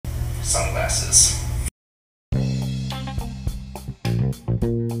sunglasses.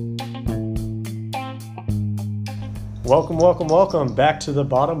 Welcome back to the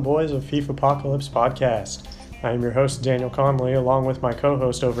Bottom Boys of FIFApocalypse podcast. I am your host, Daniel Conley, along with my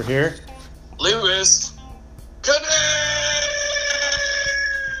co-host over here, Lewis.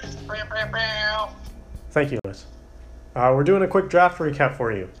 Thank you, Lewis. We're doing a quick draft recap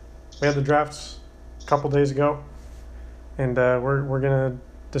for you. We had the drafts a couple days ago, and we're going to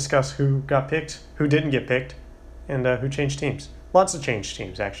discuss who got picked, who didn't get picked, and who changed teams. Lots of changed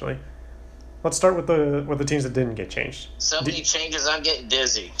teams, actually. Let's start with the teams that didn't get changed. So many changes, I'm getting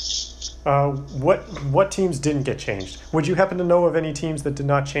dizzy. What teams didn't get changed? Would you happen to know of any teams that did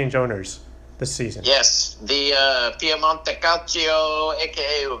not change owners this season? Yes, the Piemonte Calcio,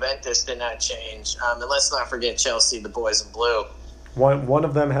 a.k.a. Juventus, did not change. And let's not forget Chelsea, the boys in blue. One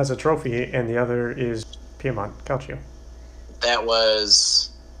of them has a trophy, and the other is Piemonte Calcio. That was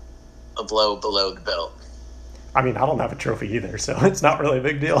a blow below the belt. I mean, I don't have a trophy either, so it's not really a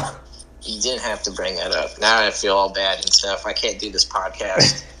big deal. You didn't have to bring that up. Now I feel all bad and stuff. I can't do this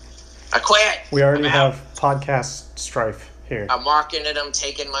podcast. I quit. We already have podcast strife here. I'm marking it. I'm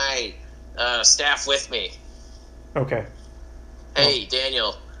taking my staff with me. Okay. Hey,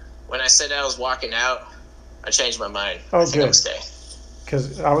 Daniel, when I said I was walking out, I changed my mind. Oh, I think I'm good. stay.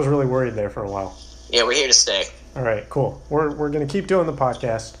 Because I was really worried there for a while. Yeah, we're here to stay. All right, cool. We're going to keep doing the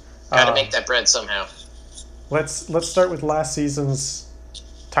podcast. Gotta make that bread somehow. Let's start with last season's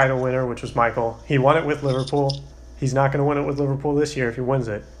title winner, which was Michael. He won it with Liverpool. He's not going to win it with Liverpool this year if he wins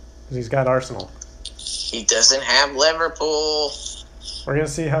it, because he's got Arsenal. He doesn't have Liverpool. We're going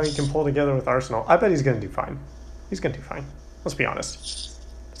to see how he can pull together with Arsenal. I bet he's going to do fine. He's going to do fine. Let's be honest.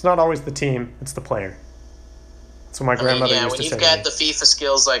 It's not always the team, it's the player. That's what my grandmother used to say. When you've got the FIFA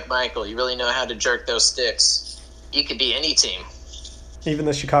skills like Michael, you really know how to jerk those sticks. You could be any team. Even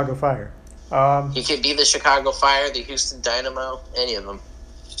the Chicago Fire. He could be the Chicago Fire, the Houston Dynamo, any of them.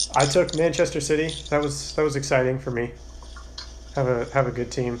 I took Manchester City. That was exciting for me. Have a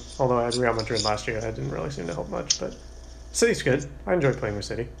good team. Although I had Real Madrid last year, that didn't really seem to help much. But City's good. I enjoy playing with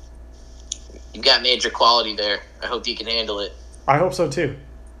City. You've got major quality there. I hope you can handle it. I hope so too.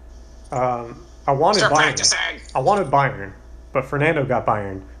 I wanted Start Bayern. practicing. I wanted Bayern, but Fernando got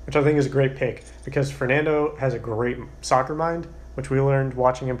Bayern, which I think is a great pick because Fernando has a great soccer mind, which we learned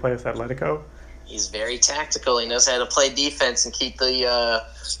watching him play with Atletico. He's very tactical. He knows how to play defense and keep the.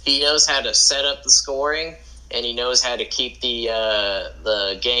 He knows how to set up the scoring, and he knows how to keep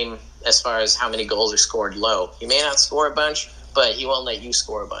the game as far as how many goals are scored low. He may not score a bunch, but he won't let you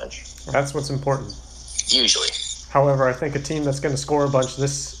score a bunch. That's what's important. Usually. However, I think a team that's going to score a bunch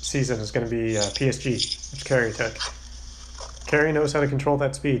this season is going to be PSG, which Kerry took. Kerry knows how to control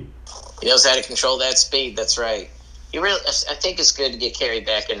that speed. He knows how to control that speed. That's right. I think it's good to get Kerry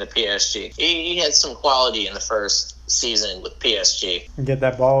back into PSG. He had some quality in the first season with PSG. Get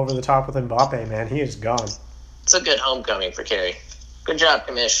that ball over the top with Mbappe, man. He is gone. It's a good homecoming for Kerry. Good job,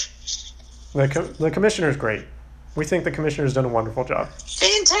 Commish. The commissioner's great. We think the commissioner's done a wonderful job.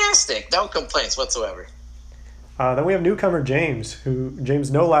 Fantastic. No complaints whatsoever. Then we have newcomer James, James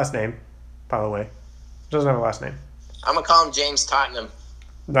no last name, by the way. Doesn't have a last name. I'm going to call him James Tottenham.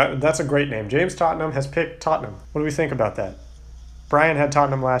 That's a great name. James Tottenham has picked Tottenham. What do we think about that? Brian had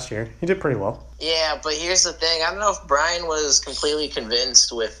Tottenham last year. He did pretty well. Yeah, but here's the thing. I don't know if Brian was completely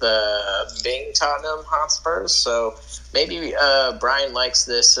convinced with being Tottenham Hotspurs, so maybe Brian likes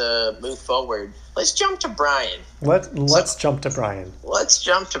this move forward. Let's jump to Brian. Let's jump to Brian. Let's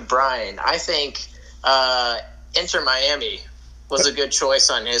jump to Brian. I think Inter Miami was a good choice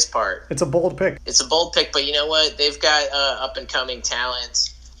on his part. It's a bold pick. It's a bold pick, but you know what? They've got up-and-coming talent.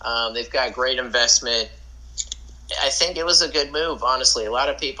 They've got great investment. I think it was a good move, honestly. A lot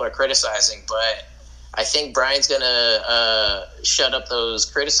of people are criticizing, but I think Brian's going to shut up those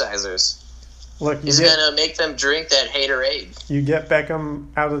criticizers. Look, he's going to make them drink that haterade. You get Beckham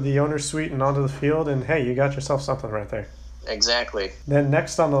out of the owner's suite and onto the field, and hey, you got yourself something right there. Exactly. Then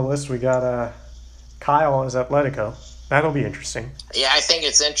next on the list, we got Kyle as Atletico. That'll be interesting. Yeah, I think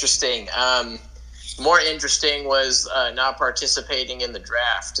it's interesting. More interesting was not participating in the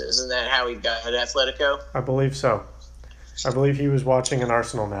draft. Isn't that how he got at Atletico? I believe so. I believe he was watching an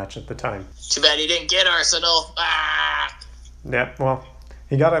Arsenal match at the time. Too bad he didn't get Arsenal. Ah! Yeah, well,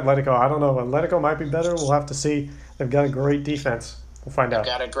 he got Atletico. I don't know. Atletico might be better. We'll have to see. They've got a great defense. We'll find out.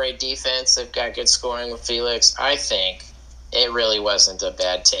 They've got a great defense. They've got good scoring with Felix. I think it really wasn't a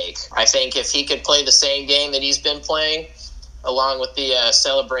bad take. I think if he could play the same game that he's been playing, along with the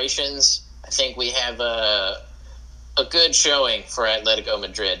celebrations, I think we have a good showing for Atletico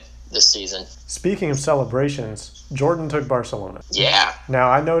Madrid this season. Speaking of celebrations, Jordan took Barcelona. Yeah. Now,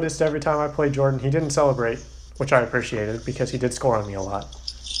 I noticed every time I played Jordan, he didn't celebrate, which I appreciated because he did score on me a lot.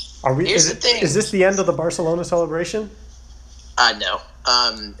 Here's the thing. Is this the end of the Barcelona celebration? No.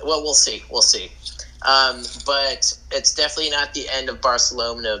 Well, we'll see. We'll see. But it's definitely not the end of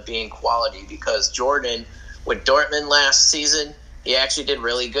Barcelona being quality, because Jordan, with Dortmund last season, he actually did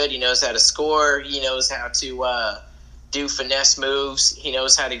really good. He knows how to score. He knows how to do finesse moves. He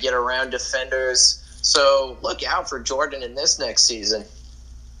knows how to get around defenders. So look out for Jordan in this next season.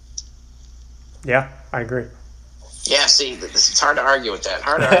 Yeah, I agree. Yeah, see, it's hard to argue with that.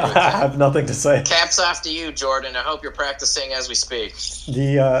 I have nothing to say. Caps off to you, Jordan. I hope you're practicing as we speak.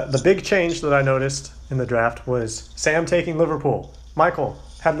 The big change that I noticed in the draft was Sam taking Liverpool. Michael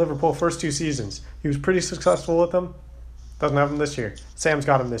had Liverpool first 2 seasons. He was pretty successful with them. Doesn't have him this year. Sam's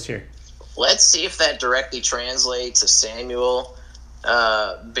got him this year. Let's see if that directly translates to Samuel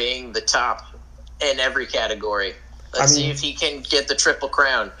being the top in every category. Let's see if he can get the triple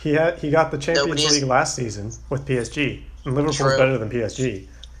crown. He got the Champions League last season with PSG, and Liverpool's better than PSG.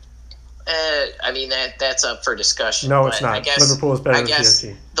 I mean, that's up for discussion. No, it's not. Liverpool is better than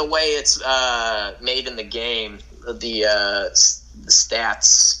PSG. The way it's made in the game, the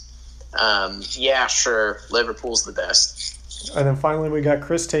stats, yeah, sure, Liverpool's the best. And then finally we got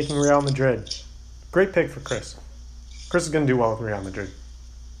Chris taking Real Madrid. Great pick for Chris. Chris is going to do well with Real Madrid.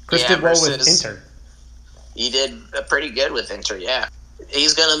 Chris did well with Inter. He did pretty good with Inter, yeah.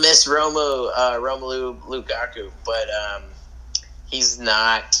 He's going to miss Romelu Lukaku, but he's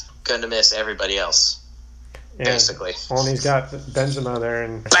not going to miss everybody else, basically. Well, and he's got Benzema there.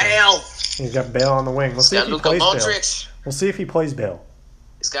 And Bale! He's got Bale on the wing. We'll see if he plays Modric. Bale. We'll see if he plays Bale.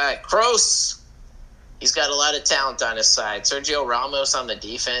 He's got Kroos. He's got a lot of talent on his side. Sergio Ramos on the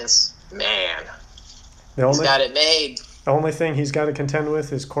defense. Man, he's got it made. The only thing he's got to contend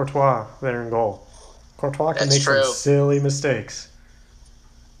with is Courtois there in goal. Courtois can make some silly mistakes.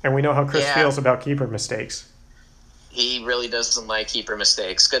 And we know how Chris feels about keeper mistakes. He really doesn't like keeper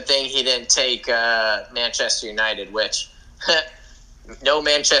mistakes. Good thing he didn't take Manchester United, which no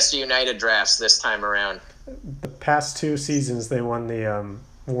Manchester United drafts this time around. The past 2 seasons, they won the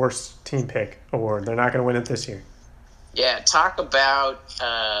worst team pick award. They're not going to win it this year. Yeah, talk about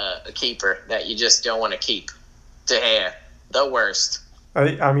a keeper that you just don't want to keep. De Gea, the worst.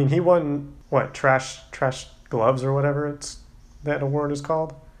 I mean, he won, what, trash gloves or whatever that award is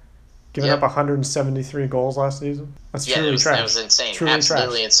called? Giving up 173 goals last season. That's truly trash. That was insane. Truly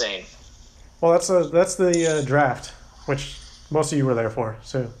Absolutely insane. Well, that's the draft, which most of you were there for.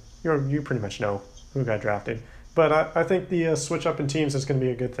 So you pretty much know who got drafted. But I think the switch up in teams is going to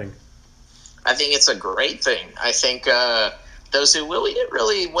be a good thing. I think it's a great thing. I think those who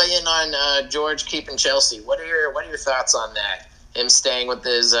really weigh in on George keeping Chelsea. What are your thoughts on that? Him staying with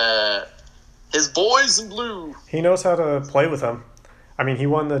his boys in blue. He knows how to play with them. I mean, he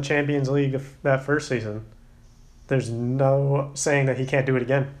won the Champions League that first season. There's no saying that he can't do it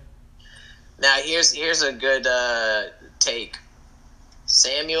again. Now, here's a good take.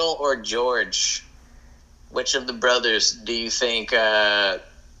 Samuel or George? Which of the brothers do you think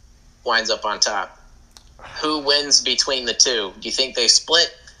winds up on top? Who wins between the two? Do you think they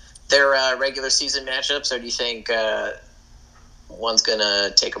split their regular season matchups, or do you think one's going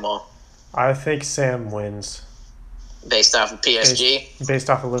to take them all? I think Sam wins. Based off of PSG? Based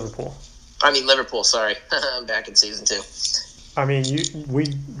off of Liverpool. I mean, Liverpool, sorry. I'm back in season 2. I mean,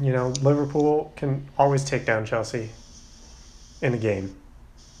 Liverpool can always take down Chelsea in the game.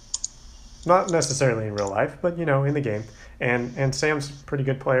 Not necessarily in real life, but, in the game. And Sam's a pretty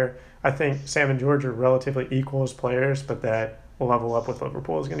good player. I think Sam and George are relatively equal as players, but that level up with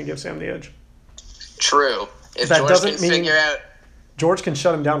Liverpool is going to give Sam the edge. True. If that George doesn't can mean figure out... George can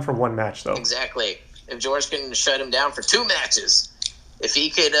shut him down for 1 match, though. Exactly. If George can shut him down for 2 matches, if he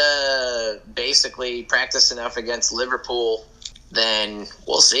could basically practice enough against Liverpool, then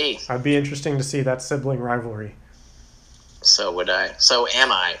we'll see. It'd be interesting to see that sibling rivalry. So would I. So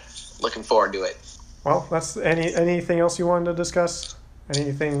am I. Looking forward to it. Well, that's anything else you wanted to discuss?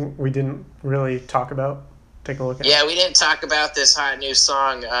 Anything we didn't really talk about? Take a look at. Yeah, we didn't talk about this hot new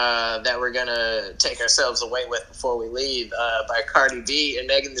song that we're going to take ourselves away with before we leave by Cardi B and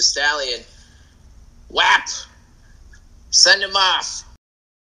Megan Thee Stallion. WAP! Send him off!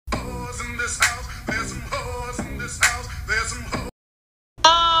 There's some